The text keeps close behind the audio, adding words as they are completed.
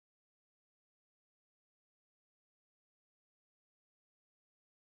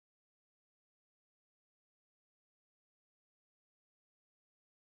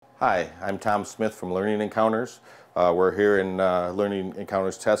Hi, I'm Tom Smith from Learning Encounters. We're here in Learning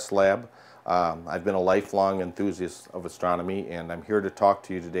Encounters Test Lab. I've been a lifelong enthusiast of astronomy, and I'm here to talk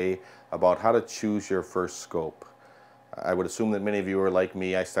to you today about how to choose your first scope. I would assume that many of you are like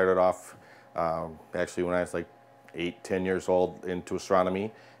me. I started off actually when I was like 8-10 years old into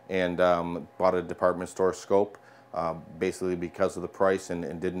astronomy, and bought a department store scope basically because of the price,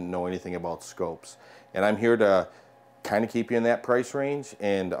 and didn't know anything about scopes. And I'm here to kind of keep you in that price range,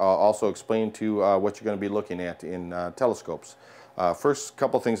 and also explain to you what you're going to be looking at in telescopes. First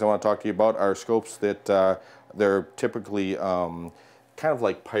couple things I want to talk to you about are scopes that they're typically kind of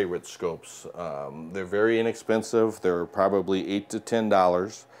like pirate scopes. They're very inexpensive. They're probably $8 to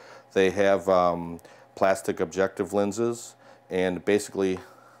 $10. They have plastic objective lenses and basically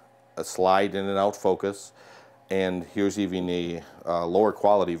a slide in and out focus, and here's even a lower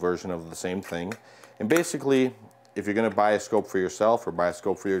quality version of the same thing. And basically, if you're going to buy a scope for yourself or buy a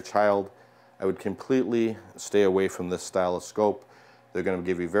scope for your child, I would completely stay away from this style of scope. They're going to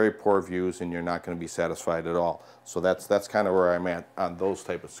give you very poor views, and you're not going to be satisfied at all. So that's kind of where I'm at on those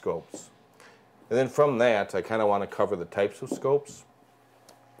type of scopes. And then from that, I kind of want to cover the types of scopes.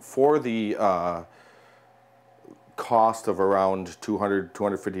 For the cost of around $200,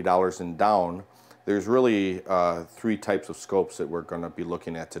 $250 and down, there's really three types of scopes that we're going to be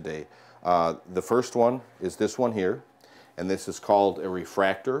looking at today. The first one is this one here, and this is called a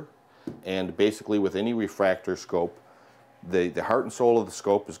refractor. And basically, with any refractor scope, the heart and soul of the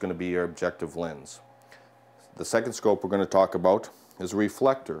scope is going to be your objective lens. The second scope we're going to talk about is a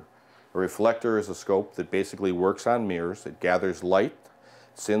reflector. A reflector is a scope that basically works on mirrors. It gathers light,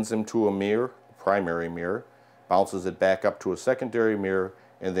 sends them to a mirror, a primary mirror, bounces it back up to a secondary mirror,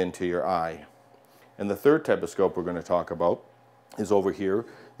 and then to your eye. And the third type of scope we're going to talk about is over here.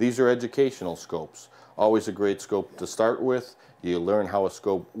 These are educational scopes. Always a great scope to start with. You learn how a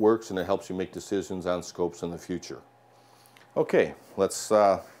scope works, and it helps you make decisions on scopes in the future. Okay, let's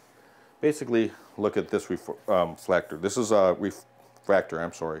basically look at this reflector. This is a refractor,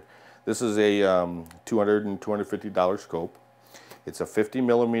 I'm sorry. This is a $200 and $250 scope. It's a 50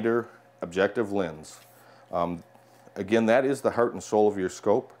 millimeter objective lens. Again, that is the heart and soul of your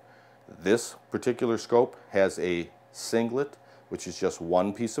scope. This particular scope has a singlet, which is just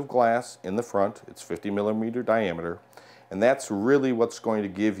one piece of glass in the front. It's 50 millimeter diameter, and that's really what's going to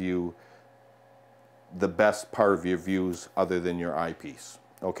give you the best part of your views other than your eyepiece.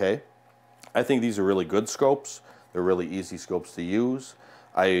 Okay? I think these are really good scopes. They're really easy scopes to use.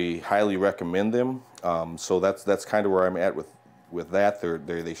 I highly recommend them. So that's kind of where I'm at with that.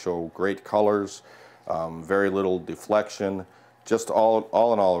 They show great colors, very little deflection. Just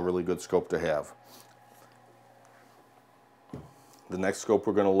all in all, a really good scope to have. The next scope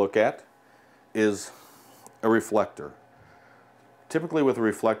we're going to look at is a reflector. Typically with a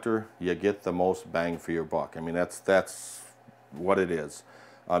reflector, you get the most bang for your buck. I mean, that's what it is.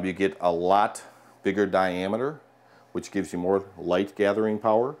 You get a lot bigger diameter, which gives you more light gathering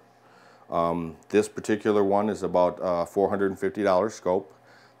power. This particular one is about $450 scope.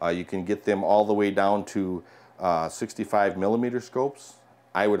 You can get them all the way down to 65 millimeter scopes.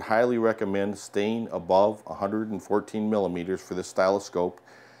 I would highly recommend staying above 114 millimeters for this style of scope.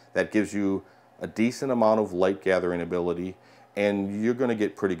 That gives you a decent amount of light gathering ability, and you're going to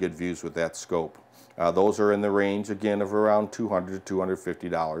get pretty good views with that scope. Those are in the range, again, of around $200 to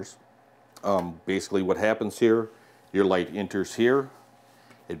 $250. Basically what happens here, your light enters here,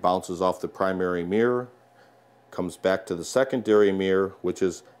 it bounces off the primary mirror, comes back to the secondary mirror, which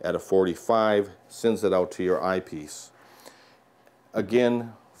is at a 45, sends it out to your eyepiece.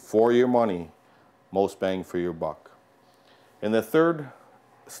 Again, for your money, most bang for your buck. And the third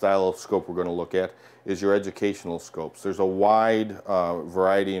style of scope we're going to look at is your educational scopes. There's a wide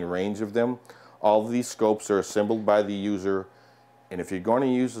variety and range of them. All of these scopes are assembled by the user, and if you're going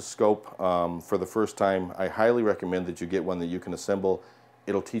to use a scope for the first time, I highly recommend that you get one that you can assemble.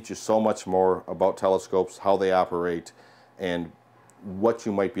 It'll teach you so much more about telescopes, how they operate, and what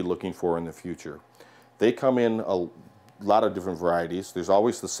you might be looking for in the future. They come in a lot of different varieties. There's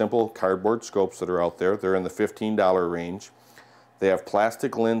always the simple cardboard scopes that are out there. They're in the $15 range. They have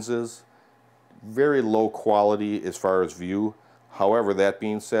plastic lenses, very low quality as far as view. However, that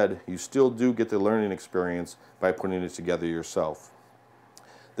being said, you still do get the learning experience by putting it together yourself.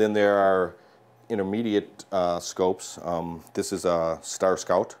 Then there are intermediate scopes. This is a Star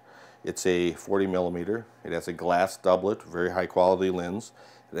Scout. It's a 40 millimeter. It has a glass doublet, very high quality lens.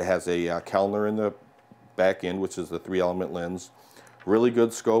 It has a Kellner in the back end, which is the 3-element lens. Really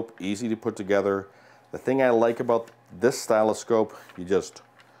good scope, easy to put together. The thing I like about this style of scope, you just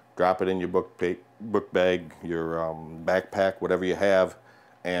drop it in your book bag, your backpack, whatever you have,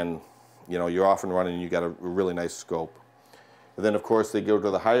 and you know, you're off and running, and you got a really nice scope. And then of course they go to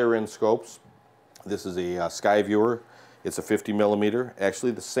the higher end scopes. This is a Sky Viewer. It's a 50 millimeter,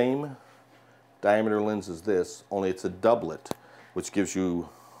 actually the same diameter lens as this, only it's a doublet, which gives you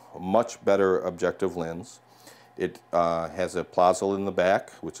a much better objective lens. It has a Plazil in the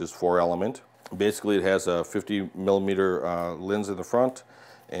back, which is 4-element. Basically it has a 50 millimeter lens in the front,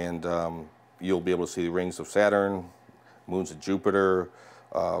 and you'll be able to see the rings of Saturn, moons of Jupiter,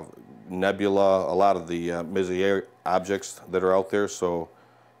 nebula, a lot of the Messier objects that are out there, so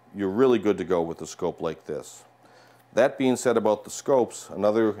you're really good to go with a scope like this. That being said about the scopes,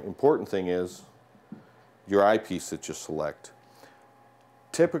 another important thing is your eyepiece that you select.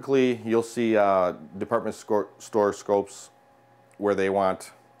 Typically you'll see department store scopes where they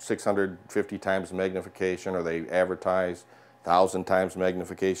want 650 times magnification, or they advertise 1,000 times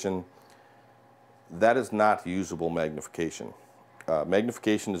magnification. That is not usable magnification.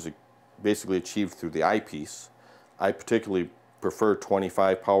 Magnification is basically achieved through the eyepiece. I particularly prefer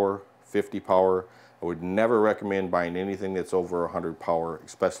 25 power, 50 power. I would never recommend buying anything that's over 100 power,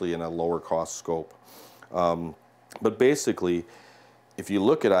 especially in a lower cost scope. But basically, if you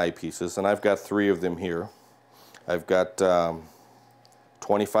look at eyepieces, and I've got 3 of them here, I've got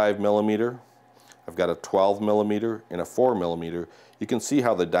 25 millimeter, I've got a 12 millimeter, and a 4 millimeter. You can see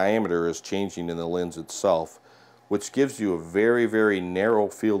how the diameter is changing in the lens itself, which gives you a very, very narrow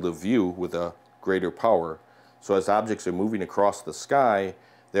field of view with a greater power. So as objects are moving across the sky,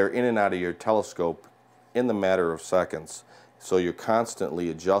 they're in and out of your telescope in the matter of seconds. So you're constantly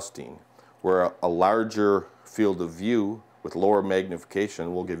adjusting, where a larger field of view with lower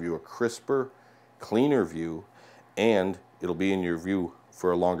magnification will give you a crisper, cleaner view, and it'll be in your view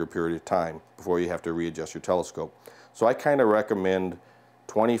for a longer period of time before you have to readjust your telescope. So I kind of recommend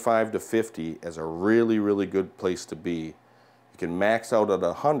 25 to 50 as a really, really good place to be. You can max out at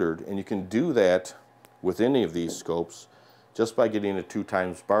 100, and you can do that with any of these scopes just by getting a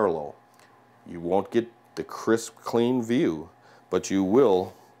 2x Barlow. You won't get the crisp, clean view, but you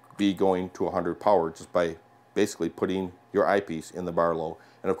will be going to 100 power just by basically putting your eyepiece in the Barlow,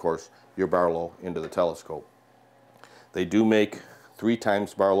 and of course your Barlow into the telescope. They do make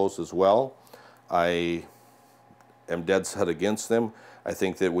 3x Barlows as well. I am dead set against them. I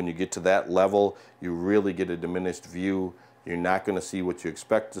think that when you get to that level, you really get a diminished view. You're not going to see what you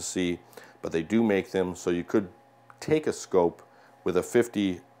expect to see, but they do make them, so you could take a scope with a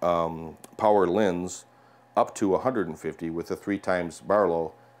 50 power lens up to 150 with a 3x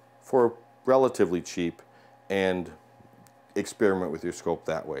Barlow for relatively cheap, and experiment with your scope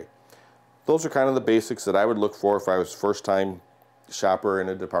that way. Those are kind of the basics that I would look for if I was first-time shopper in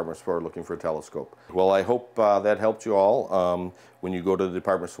a department store looking for a telescope. Well, I hope that helped you all when you go to the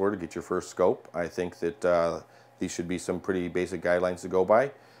department store to get your first scope. I think that these should be some pretty basic guidelines to go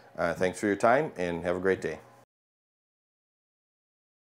by. Thanks for your time, and have a great day.